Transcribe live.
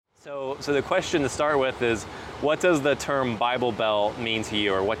So the question to start with is, what does the term Bible Belt mean to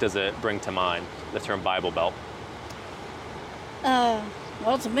you, or what does it bring to mind, the term Bible Belt?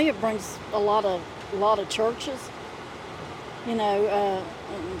 Well, to me, it brings a lot of churches. You know,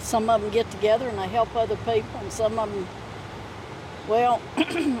 some of them get together and they help other people, and some of them, well,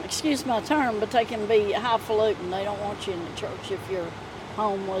 excuse my term, but they can be highfalutin. They don't want you in the church if you're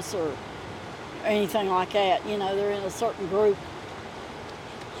homeless or anything like that. You know, they're in a certain group.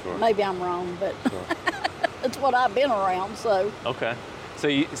 Sure. Maybe I'm wrong, but Sure. it's what I've been around. So Okay. So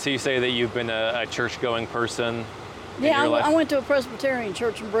you say that you've been a church-going person in your life? I went to a Presbyterian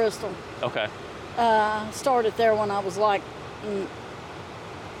church in Bristol. Okay. Started there when I was like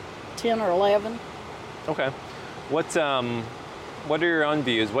 10 or 11. Okay. What are your own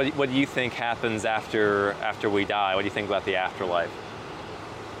views? What do you think happens after we die? What do you think about the afterlife?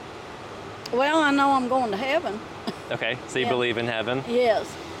 Well, I know I'm going to heaven. Okay. So you Yeah. believe in heaven? Yes.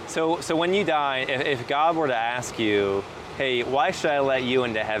 So when you die, if God were to ask you, hey, why should I let you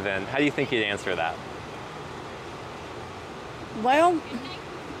into heaven? How do you think you'd answer that? Well,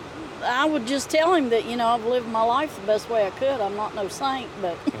 I would just tell him that, you know, I've lived my life the best way I could. I'm not no saint,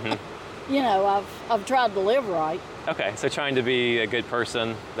 but, you know, I've tried to live right. Okay, so trying to be a good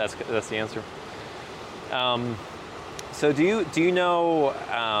person, that's the answer. So do you know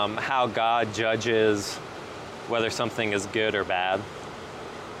how God judges whether something is good or bad?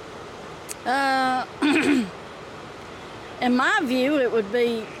 In my view, it would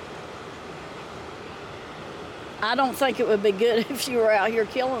be, I don't think it would be good if you were out here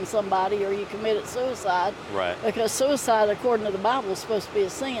killing somebody or you committed suicide. Right. Because suicide, according to the Bible, is supposed to be a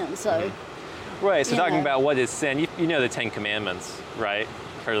sin. So, Right, so you talking know. about what is sin, you know the Ten Commandments, right?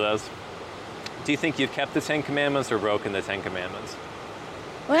 Heard of those? Do you think you've kept the Ten Commandments or broken the Ten Commandments?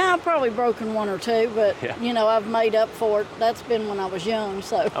 well, I've probably broken one or two, but, Yeah. you know, I've made up for it. That's been when I was young,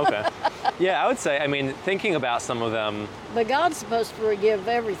 so. Okay. Yeah, I would say, I mean, thinking about some of them, But God's supposed to forgive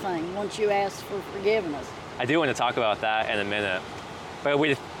everything once you ask for forgiveness. I do want to talk about that in a minute. But I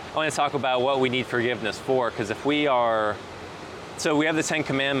want to talk about what we need forgiveness for, because if we are, so we have the Ten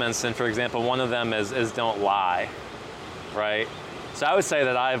Commandments, and for example, one of them is don't lie, right? So I would say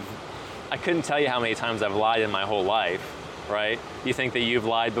that I couldn't tell you how many times I've lied in my whole life, right? You think that you've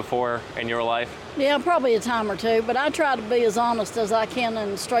lied before in your life? Yeah, probably a time or two, but I try to be as honest as I can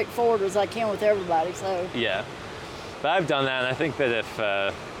and straightforward as I can with everybody, so. Yeah. But I've done that, and I think that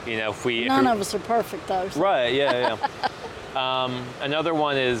if we... None of us are perfect, though. So. Right, yeah. Another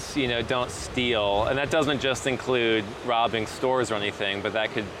one is, don't steal. And that doesn't just include robbing stores or anything, but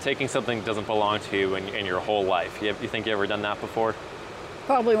taking something that doesn't belong to you in your whole life. You think you ever done that before?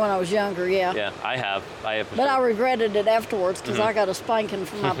 Probably when I was younger, yeah. Yeah, I have. For But I sure. regretted it afterwards because I got a spanking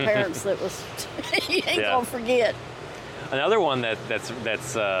from my parents that was, you ain't Yeah. gonna forget. Another one that's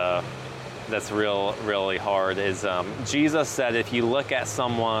really hard is Jesus said if you look at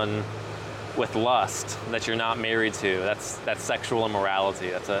someone with lust that you're not married to, that's sexual immorality.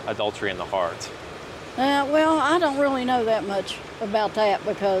 That's adultery in the heart. Well, I don't really know that much about that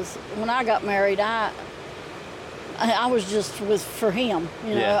because when I got married, I was just for him.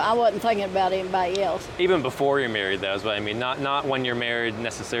 You know, Yeah. I wasn't thinking about anybody else. Even before you're married, though, is what I mean. Not when you're married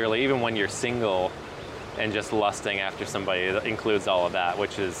necessarily. Even when you're single, and just lusting after somebody, that includes all of that,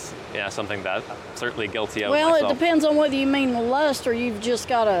 which is something that I'm certainly guilty of Well, myself. it depends on whether you mean lust or you've just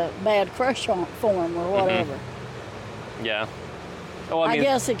got a bad crush for him or whatever. Yeah. Well, I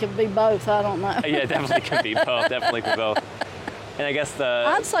guess it could be both. I don't know. Yeah, it definitely could be both. Definitely could be both. And I guess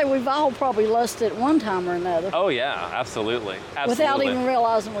I'd say we've all probably lusted at one time or another. Oh yeah, absolutely. Without even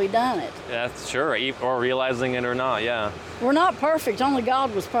realizing we done it. That's sure, or realizing it or not. Yeah. We're not perfect. Only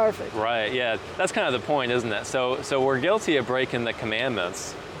God was perfect. Right. Yeah. That's kind of the point, isn't it? So we're guilty of breaking the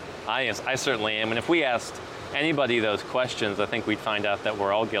commandments. I certainly am. And if we asked anybody those questions, I think we'd find out that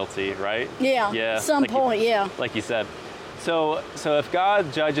we're all guilty, right? Yeah. Yeah. At some point, yeah. Like you said. So if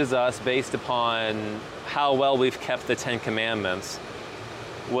God judges us based upon how well we've kept the Ten Commandments,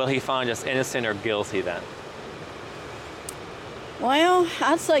 will he find us innocent or guilty then? Well,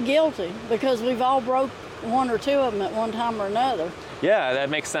 I'd say guilty because we've all broke one or two of them at one time or another. Yeah, that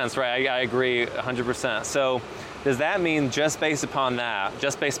makes sense, right? I agree 100%. So does that mean just based upon that,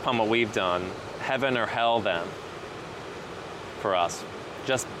 just based upon what we've done, heaven or hell then for us?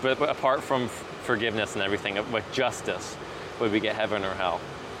 Just apart from forgiveness and everything, with justice, would we get heaven or hell?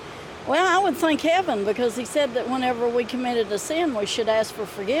 Well, I would think heaven because he said that whenever we committed a sin, we should ask for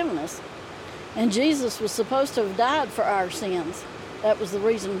forgiveness. And Jesus was supposed to have died for our sins. That was the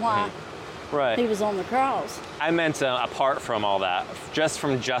reason why Right. he was on the cross. I meant apart from all that, just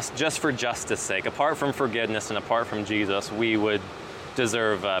for justice sake, apart from forgiveness and apart from Jesus, we would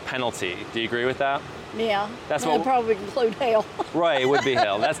deserve a penalty. Do you agree with that? Yeah. That's That'd what- probably include hell. Right, it would be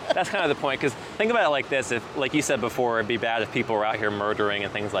hell. That's kind of the point. Because think about it like this: if, like you said before, it'd be bad if people were out here murdering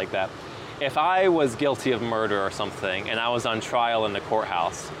and things like that. If I was guilty of murder or something, and I was on trial in the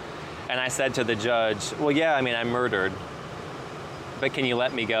courthouse, and I said to the judge, "Well, yeah, I mean, I murdered, but can you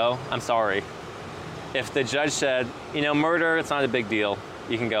let me go? I'm sorry." If the judge said, murder, it's not a big deal,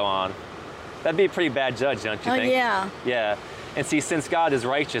 you can go on, that'd be a pretty bad judge, don't you Oh, think? yeah. Yeah. And see, since God is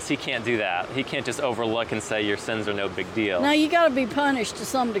righteous, he can't do that. He can't just overlook and say your sins are no big deal. No, you got to be punished to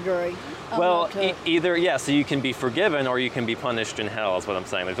some degree. Well, I'm not, either, yeah, so you can be forgiven or you can be punished in hell is what I'm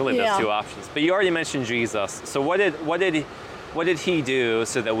saying. There's really those Yeah. two options. But you already mentioned Jesus. So what did he do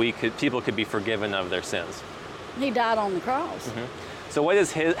so that people could be forgiven of their sins? he died on the cross. So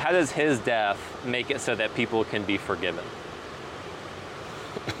how does his death make it so that people can be forgiven?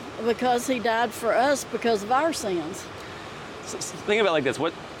 Because he died for us because of our sins. So think about it like this.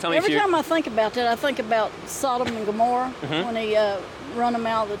 Tell me Every if you time I think about that, I think about Sodom and Gomorrah when he run them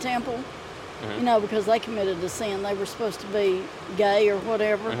out of the temple. Because they committed a sin. They were supposed to be gay or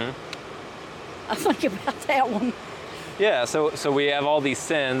whatever. I think about that one. Yeah, so we have all these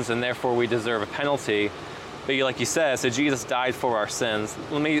sins and therefore we deserve a penalty. But like you said, so Jesus died for our sins.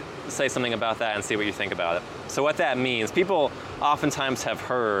 Let me say something about that and see what you think about it. So what that means, people oftentimes have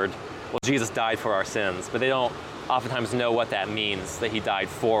heard, well, Jesus died for our sins, but they don't oftentimes know what that means, that he died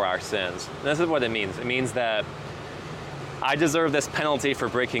for our sins. And this is what it means. It means that I deserve this penalty for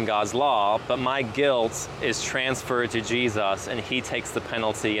breaking God's law, but my guilt is transferred to Jesus and he takes the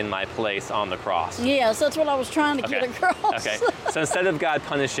penalty in my place on the cross. Yes, that's what I was trying to get across. Okay. So instead of God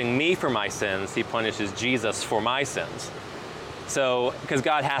punishing me for my sins, he punishes Jesus for my sins. So, because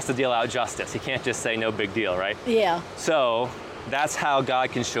God has to deal out justice. He can't just say no big deal, right? Yeah. So that's how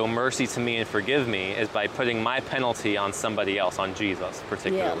God can show mercy to me and forgive me, is by putting my penalty on somebody else, on Jesus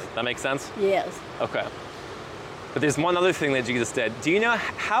particularly. Yes. That makes sense? Yes. Okay. But there's one other thing that Jesus did. Do you know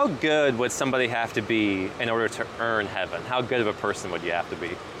how good would somebody have to be in order to earn heaven? How good of a person would you have to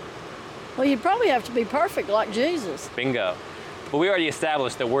be? Well, you'd probably have to be perfect like Jesus. Bingo. But we already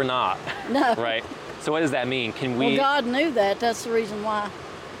established that we're not, No. right? So what does that mean? Can we... Well, God knew that. That's the reason why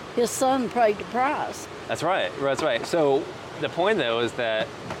his son paid the price. That's right. That's right. So the point, though, is that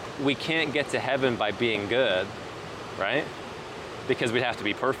we can't get to heaven by being good, right? Because we'd have to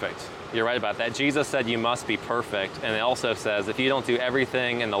be perfect. You're right about that. Jesus said you must be perfect. And it also says if you don't do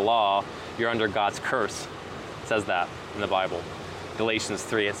everything in the law, you're under God's curse. It says that in the Bible. Galatians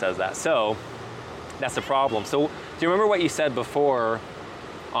 3, it says that. So that's the problem. So do you remember what you said before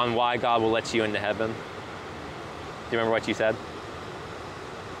on why God will let you into heaven? Do you remember what you said?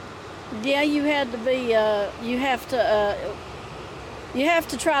 Yeah, you had to be. You have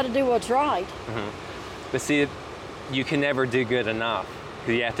to try to do what's right. But see, you can never do good enough.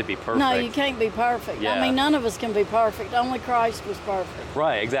 Because you have to be perfect. No, you can't be perfect. Yeah. I mean, none of us can be perfect. Only Christ was perfect.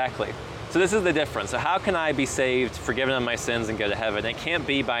 Right, exactly. So this is the difference. So how can I be saved, forgiven of my sins, and go to heaven? It can't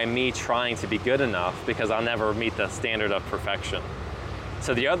be by me trying to be good enough, because I'll never meet the standard of perfection.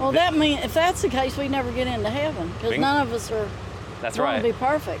 So the other... Well, that means if that's the case, we never get into heaven because Bing. none of us are That's going right. to be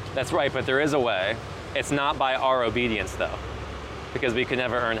perfect. That's right, but there is a way. It's not by our obedience, though, because we could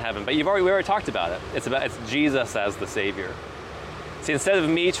never earn heaven. But we already talked about it. It's Jesus as the Savior. See, instead of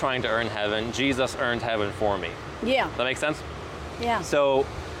me trying to earn heaven, Jesus earned heaven for me. Yeah. Does that make sense? Yeah. So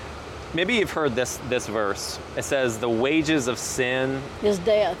maybe you've heard this verse. It says the wages of sin. Is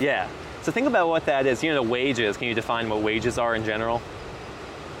death. Yeah. So think about what that is. You know, wages. Can you define what wages are in general?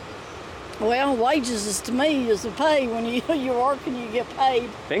 Well, wages is to me is the pay. When you work and you get paid.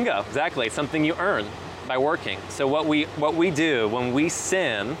 Bingo. Exactly. It's something you earn by working. So what we do when we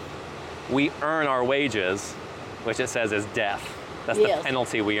sin, we earn our wages, which it says is death. That's Yes. the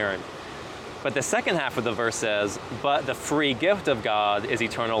penalty we earn. But the second half of the verse says, but the free gift of God is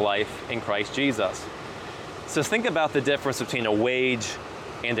eternal life in Christ Jesus. So think about the difference between a wage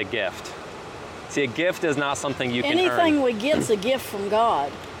and a gift. See, a gift is not something you can Anything earn. we get's a gift from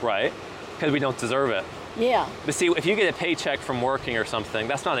God. Right? Because we don't deserve it. Yeah. But see, if you get a paycheck from working or something,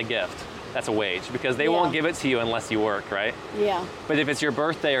 that's not a gift. That's a wage, because they Yeah. won't give it to you unless you work, right? Yeah. But if it's your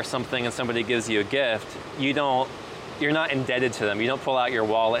birthday or something and somebody gives you a gift, you're not indebted to them. You don't pull out your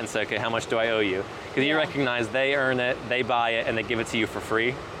wallet and say, okay, how much do I owe you? Because you Yeah. recognize they earn it, they buy it, and they give it to you for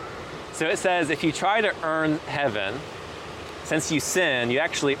free. So it says if you try to earn heaven, since you sin, you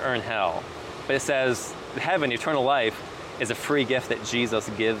actually earn hell. But it says heaven, eternal life, is a free gift that Jesus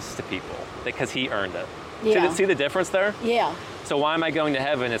gives to people because he earned it. Yeah. See the difference there? Yeah. So why am I going to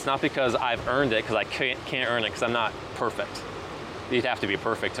heaven? It's not because I've earned it, because I can't earn it, because I'm not perfect. you'd have to be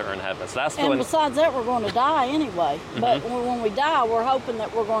perfect to earn heaven. So that's the And one. besides that, we're going to die anyway. But when we die, we're hoping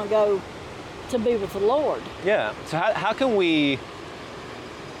that we're going to go to be with the Lord. Yeah. So how can we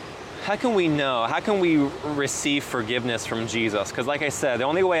know? How can we receive forgiveness from Jesus? Because like I said, the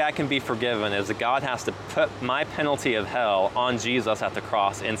only way I can be forgiven is that God has to put my penalty of hell on Jesus at the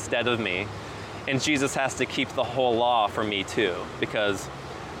cross instead of me. And Jesus has to keep the whole law for me too, because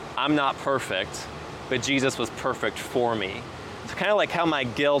I'm not perfect, but Jesus was perfect for me. It's kind of like how my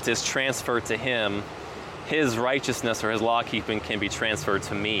guilt is transferred to him, his righteousness or his law keeping can be transferred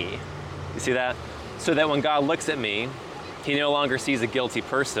to me. You see that? So that when God looks at me, he no longer sees a guilty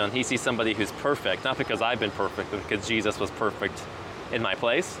person. He sees somebody who's perfect, not because I've been perfect, but because Jesus was perfect in my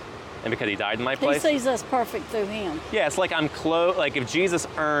place and because he died in my place. He sees us perfect through him. Yeah, it's like I'm like if Jesus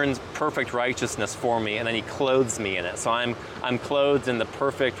earns perfect righteousness for me and then he clothes me in it. So I'm clothed in the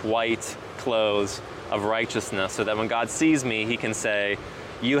perfect white clothes of righteousness so that when God sees me, he can say,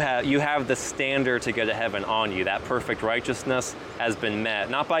 you have the standard to go to heaven on you. That perfect righteousness has been met,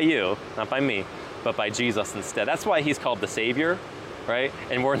 not by you, not by me, but by Jesus instead. That's why he's called the Savior, right?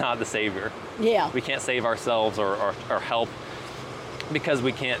 And we're not the Savior. Yeah. We can't save ourselves or help because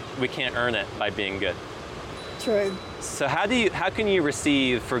we can't earn it by being good. True. So how can you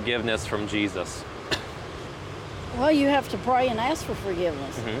receive forgiveness from Jesus? Well, you have to pray and ask for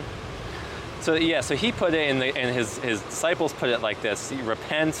forgiveness. So he put it and his disciples put it like this: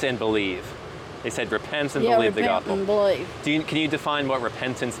 repent and believe. They said repent and believe the gospel. And believe. Can you define what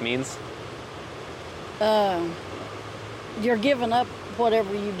repentance means? You're giving up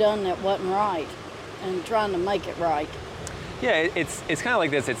whatever you've done that wasn't right and trying to make it right. Yeah, it's kind of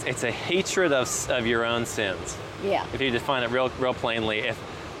like this. It's a hatred of your own sins. Yeah. If you define it real plainly,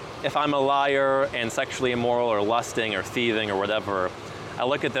 if I'm a liar and sexually immoral or lusting or thieving or whatever, I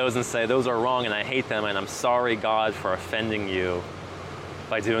look at those and say those are wrong and I hate them and I'm sorry, God, for offending you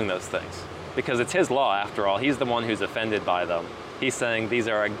by doing those things. Because it's his law after all. He's the one who's offended by them. He's saying these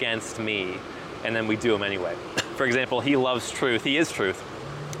are against me, and then we do them anyway. For example, he loves truth. He is truth,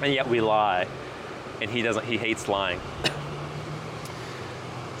 and yet we lie, and he hates lying.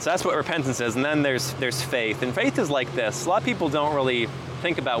 So that's what repentance is. And then there's faith. And faith is like this. A lot of people don't really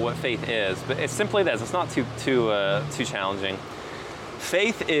think about what faith is, but it's simply this. It's not too challenging.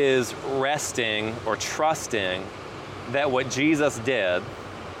 Faith is resting or trusting that what Jesus did,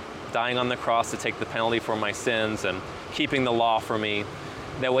 dying on the cross to take the penalty for my sins and keeping the law for me,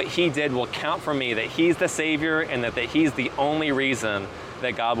 that what he did will count for me, that he's the Savior and that he's the only reason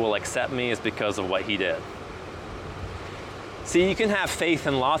that God will accept me is because of what he did. See, you can have faith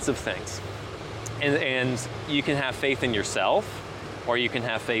in lots of things. And you can have faith in yourself, or you can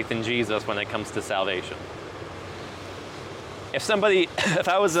have faith in Jesus when it comes to salvation. If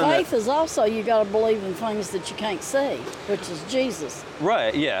I was in faith is also you got to believe in things that you can't see, which is Jesus.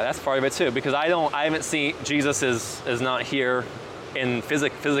 Right, yeah, that's part of it too, because I haven't seen, Jesus is not here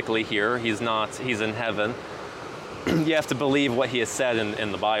physically here. He's in heaven. You have to believe what he has said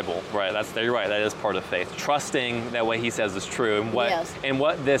in the Bible, right? You're right. That is part of faith. Trusting that what he says is true, and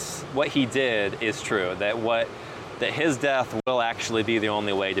what he did is true. That his death will actually be the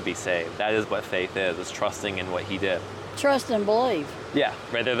only way to be saved. That is what faith is trusting in what he did. Trust and believe. Yeah,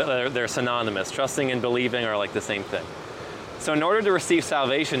 right. They're synonymous. Trusting and believing are like the same thing. So in order to receive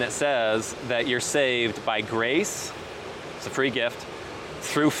salvation, it says that you're saved by grace. It's a free gift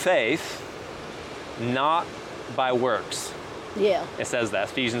through faith, not by works. Yeah. It says that,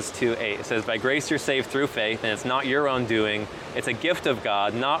 Ephesians 2:8. It says, by grace you're saved through faith, and it's not your own doing. It's a gift of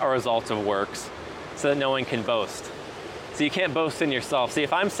God, not a result of works, so that no one can boast. So you can't boast in yourself. See,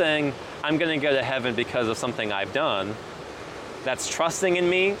 if I'm saying I'm going to go to heaven because of something I've done, that's trusting in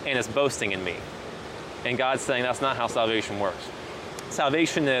me and it's boasting in me. And God's saying that's not how salvation works.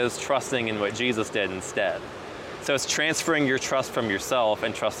 Salvation is trusting in what Jesus did instead. So it's transferring your trust from yourself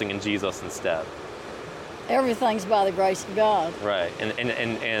and trusting in Jesus instead. Everything's by the grace of God. Right,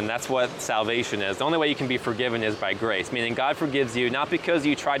 and that's what salvation is. The only way you can be forgiven is by grace, meaning God forgives you not because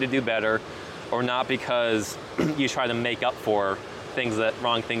you try to do better or not because you try to make up for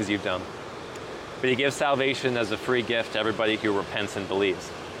wrong things you've done. But he gives salvation as a free gift to everybody who repents and believes.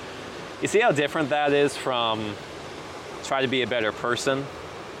 You see how different that is from try to be a better person?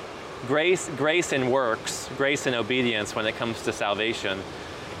 Grace and works, grace and obedience when it comes to salvation,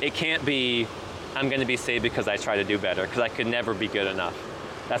 it can't be, I'm going to be saved because I try to do better, because I could never be good enough.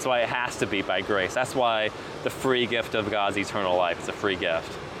 That's why it has to be by grace. That's why the free gift of God's eternal life is a free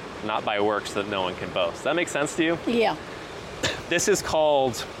gift, not by works that no one can boast. Does that make sense to you? Yeah. This is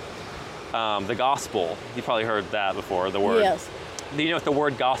called the gospel. You've probably heard that before, the word. Yes. Do you know what the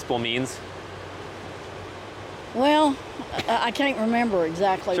word gospel means? Well, I can't remember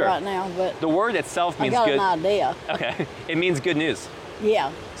exactly Sure. right now, but The word itself I means got good. an idea. Okay, it means good news.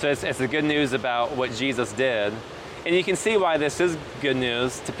 Yeah. So it's the good news about what Jesus did. And you can see why this is good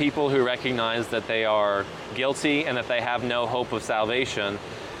news to people who recognize that they are guilty and that they have no hope of salvation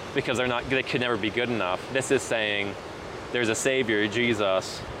because they could never be good enough. This is saying there's a Savior,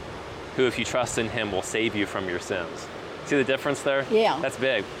 Jesus, who if you trust in him will save you from your sins. See the difference there? Yeah. That's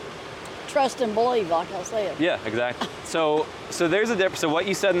big. Trust and believe, like I said. Yeah, exactly. So there's a difference. So what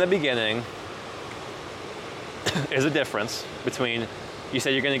you said in the beginning is a difference between, you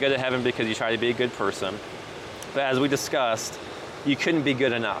said you're going to go to heaven because you try to be a good person. But as we discussed, you couldn't be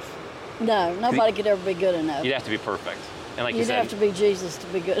good enough. No, nobody could ever be good enough. You'd have to be perfect. And like you You'd said, have to be Jesus to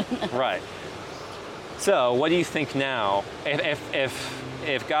be good enough. right. So what do you think now?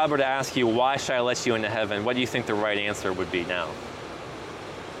 If God were to ask you, why should I let you into heaven? What do you think the right answer would be now?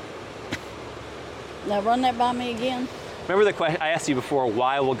 Now run that by me again. Remember the question I asked you before,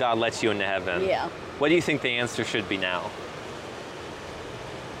 why will God let you into heaven? Yeah. What do you think the answer should be now?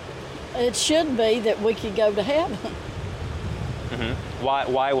 It should be that we could go to heaven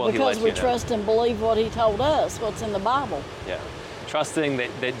Why will he let because you we in? trust and believe what he told us, what's in the Bible. Yeah. Trusting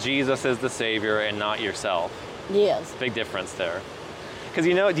that Jesus is the Savior and not yourself. Yes. Big difference there. Because do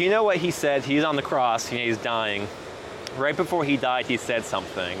you know what he said? He's on the cross, he's dying. Right before he died, he said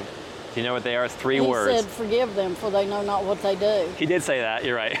something. Do you know what they are? It's 3 words. He said, forgive them, for they know not what they do. He did say that,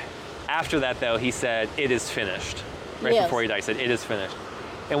 you're right. After that, though, he said, it is finished. Right Yes. before he died, he said, it is finished.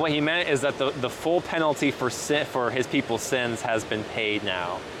 And what he meant is that the full penalty for his people's sins has been paid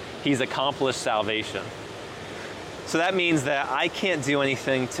now. He's accomplished salvation. So that means that I can't do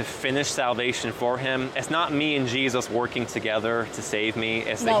anything to finish salvation for him. It's not me and Jesus working together to save me.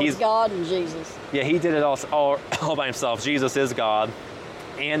 It's that It's God and Jesus. Yeah, he did it all by himself. Jesus is God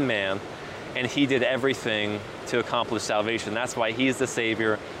and man, and he did everything to accomplish salvation. That's why he's the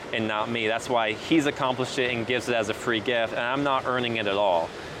Savior and not me. That's why he's accomplished it and gives it as a free gift, and I'm not earning it at all.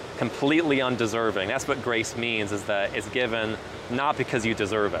 Completely undeserving. That's what grace means, is that it's given not because you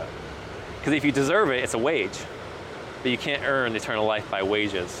deserve it. Because if you deserve it, it's a wage. But you can't earn eternal life by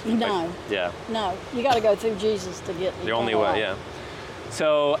wages. No. Yeah. No, you got to go through Jesus to get The only way, yeah.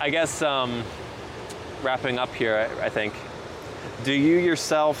 So I guess wrapping up here, I think, do you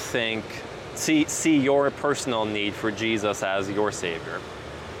yourself see your personal need for Jesus as your Savior?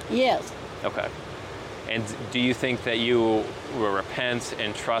 Yes. Okay. And do you think that you will repent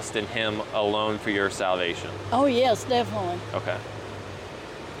and trust in him alone for your salvation? Oh, yes, definitely. Okay.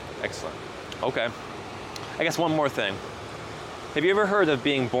 Excellent. Okay. I guess one more thing. Have you ever heard of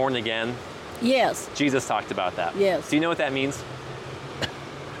being born again? Yes. Jesus talked about that. Yes. Do you know what that means?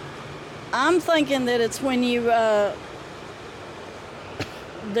 I'm thinking that it's when you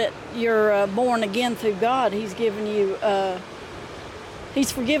that you're born again through God. He's given you,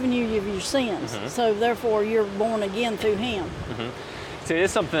 he's forgiven you of your sins. Mm-hmm. So therefore, you're born again through Him. So it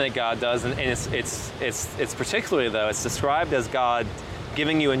is something that God does, and it's particularly, though, it's described as God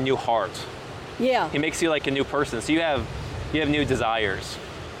giving you a new heart. Yeah. He makes you like a new person. So you have new desires.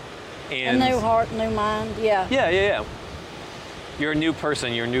 A And new heart, new mind. Yeah. Yeah. You're a new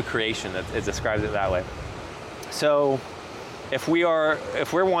person. You're a new creation. It describes it that way. So, if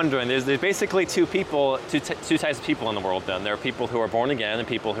we're wondering, there's basically two types of people in the world. Then there are people who are born again and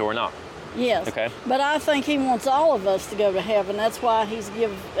people who are not. Yes. Okay. But I think He wants all of us to go to heaven. That's why He's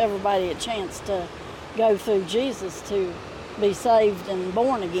give everybody a chance to go through Jesus to be saved and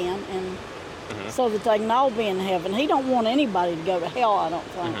born again, and so that they can all be in heaven. He don't want anybody to go to hell, I don't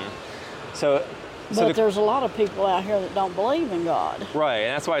think. But there's a lot of people out here that don't believe in God. Right,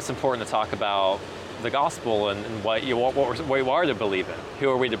 and that's why it's important to talk about the gospel and what you are to believe in. Who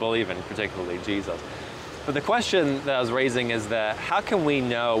are we to believe in, particularly Jesus? But the question that I was raising is that how can we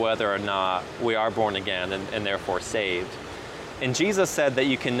know whether or not we are born again and therefore saved? And Jesus said that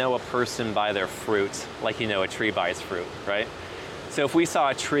you can know a person by their fruit, like you know a tree by its fruit, right? So if we saw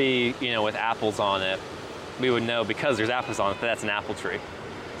a tree, with apples on it, we would know because there's apples on it that that's an apple tree.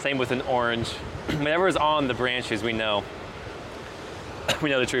 Same with an orange. Whatever is on the branches, we know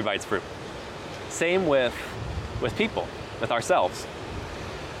the tree by its fruit. Same with people, with ourselves.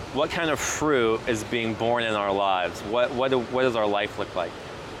 What kind of fruit is being born in our lives? What does our life look like?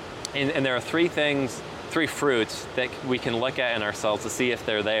 And there are three fruits that we can look at in ourselves to see if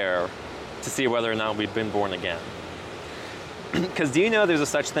they're there, to see whether or not we've been born again. Because do you know there's a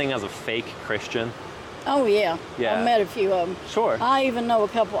such thing as a fake Christian? Oh yeah. Yeah. I've met a few of them. Sure. I even know a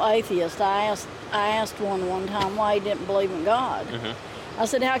couple atheists. I asked one time why he didn't believe in God. I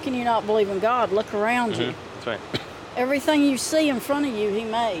said, how can you not believe in God? Look around you. That's right. Everything you see in front of you, He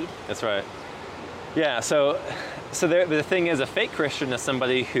made. That's right. Yeah, so the thing is, a fake Christian is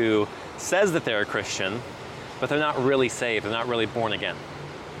somebody who says that they're a Christian, but they're not really saved, they're not really born again.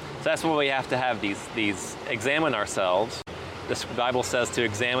 So that's why we have to have these examine ourselves. The Bible says to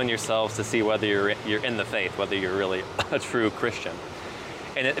examine yourselves to see whether you're in the faith, whether you're really a true Christian.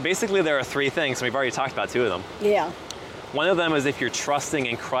 And basically there are three things, and we've already talked about two of them. Yeah. One of them is if you're trusting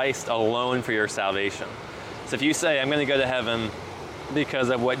in Christ alone for your salvation. So if you say, I'm going to go to heaven because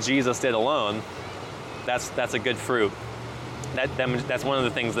of what Jesus did alone, that's a good fruit. That's one of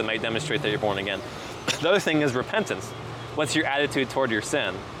the things that might demonstrate that you're born again. The other thing is repentance. What's your attitude toward your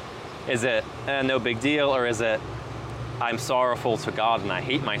sin? Is it no big deal, or is it I'm sorrowful to God and I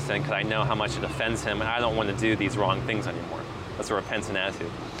hate my sin because I know how much it offends him and I don't want to do these wrong things anymore? That's a repentant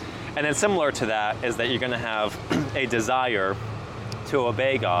attitude. And then similar to that is that you're going to have a desire to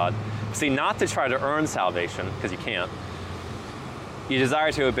obey God. See, not to try to earn salvation, because you can't. You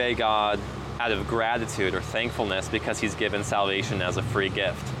desire to obey God out of gratitude or thankfulness because he's given salvation as a free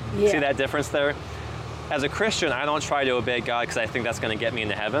gift. Yeah. See that difference there? As a Christian, I don't try to obey God because I think that's going to get me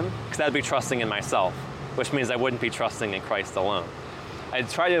into heaven, because that would be trusting in myself, which means I wouldn't be trusting in Christ alone. I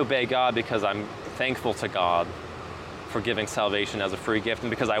try to obey God because I'm thankful to God for giving salvation as a free gift and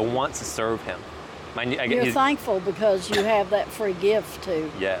because I want to serve him. You're thankful because you have that free gift too.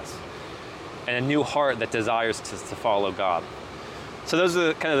 Yes. And a new heart that desires to follow God. So those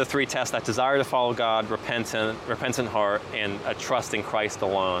are kind of the three tests: that desire to follow God, repentant heart, and a trust in Christ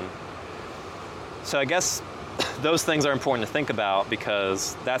alone. So I guess those things are important to think about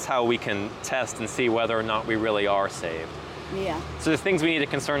because that's how we can test and see whether or not we really are saved. Yeah. So the things we need to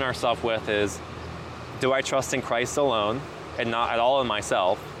concern ourselves with is, do I trust in Christ alone and not at all in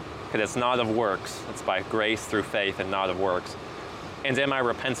myself? Because it's not of works. It's by grace through faith and not of works. And am I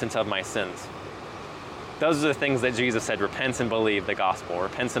repentant of my sins? Those are the things that Jesus said: repent and believe the gospel.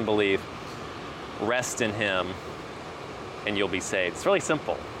 Repent and believe, rest in him, and you'll be saved. It's really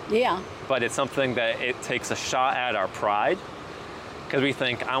simple. Yeah. But it's something that it takes a shot at our pride, because we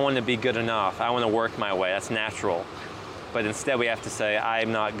think, I want to be good enough. I want to work my way. That's natural. But instead we have to say,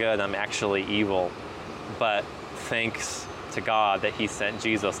 I'm not good. I'm actually evil. But thanks to God that he sent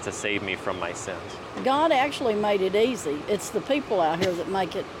Jesus to save me from my sins. God actually made it easy. It's the people out here that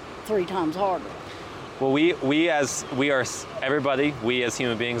make it 3 times harder. Well, everybody, we as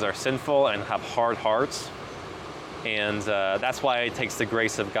human beings are sinful and have hard hearts. And that's why it takes the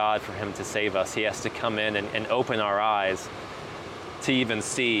grace of God for him to save us. He has to come in and open our eyes to even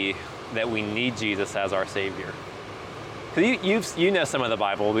see that we need Jesus as our Savior. Because you know some of the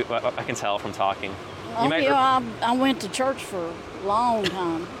Bible, I can tell from talking. I went to church for a long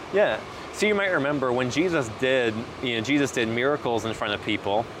time. Yeah. So you might remember when Jesus did miracles in front of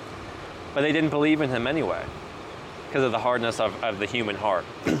people, but they didn't believe in him anyway because of the hardness of the human heart.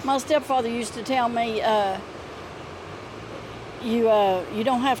 My stepfather used to tell me, you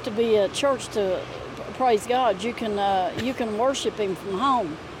don't have to be at church to praise God. You can worship him from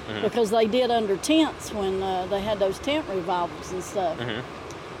home, mm-hmm. because they did under tents when they had those tent revivals and stuff.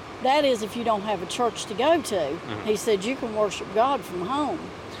 Mm-hmm. That is, if you don't have a church to go to. Mm-hmm. He said you can worship God from home.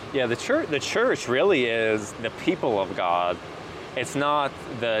 Yeah, the church really is the people of God. It's not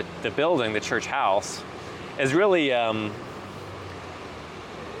the building, the church house. It's really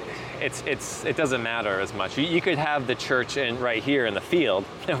it doesn't matter as much. You could have the church right here in the field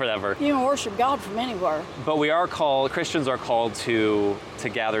or whatever. You can worship God from anywhere. But Christians are called to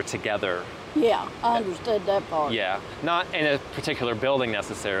gather together. Yeah, I understood that part. Yeah, not in a particular building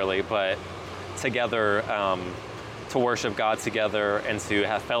necessarily, but together to worship God together and to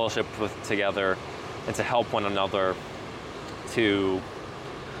have fellowship together and to help one another to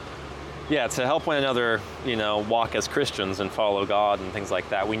help one another, walk as Christians and follow God and things like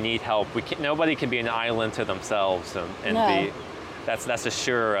that. We need help. Nobody can be an island to themselves and no. That's a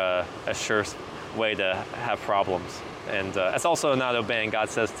sure way to have problems. And it's also not obeying. God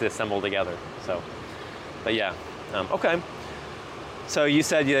says to assemble together. So, but yeah, okay. So you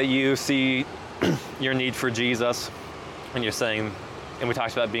said that you see your need for Jesus, and you're saying, and we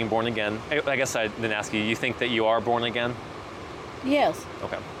talked about being born again. I guess I didn't ask you. You think that you are born again? Yes.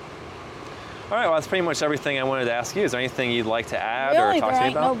 Okay. All right. Well, that's pretty much everything I wanted to ask you. Is there anything you'd like to add or talk to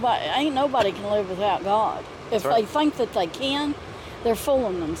me about? Ain't nobody can live without God. If they think that they can, they're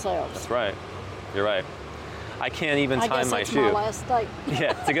fooling themselves. That's right. You're right. I can't even tie my shoe. My last statement.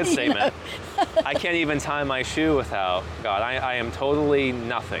 Yeah, it's a good statement. I can't even tie my shoe without God. I am totally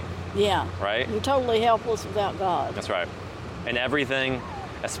nothing. Yeah. Right? You're totally helpless without God. That's right. And everything,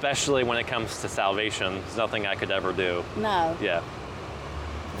 especially when it comes to salvation, there's nothing I could ever do. No. Yeah.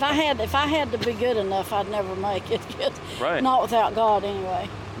 If I had to be good enough, I'd never make it. Right. Not without God anyway.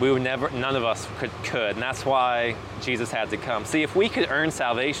 we would never, none of us could. And that's why Jesus had to come. See, if we could earn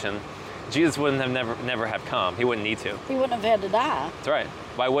salvation, Jesus wouldn't have never have come. He wouldn't need to. He wouldn't have had to die. That's right.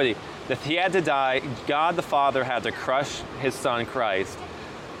 Why would he? If he had to die, God the Father had to crush his son Christ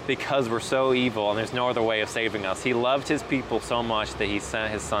because we're so evil and there's no other way of saving us. He loved his people so much that he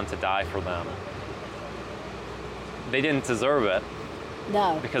sent his son to die for them. They didn't deserve it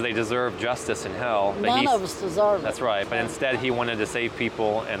No. because they deserved justice in hell. But None of us deserve it. That's right. But instead he wanted to save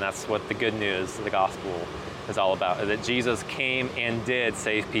people, and that's what the good news, the gospel, is all about. That Jesus came and did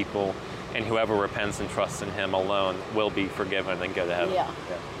save people, and whoever repents and trusts in him alone will be forgiven and go to heaven. Yeah.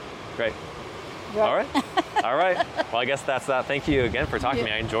 Great. Right. All right. All right. Well, I guess that's that. Thank you again for talking to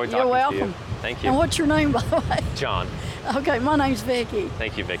me. I enjoyed talking You're welcome. to you. Thank you. And what's your name, by the way? John. Okay, my name's Vicki.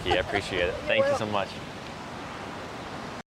 Thank you, Vicki. I appreciate it. Thank you so much.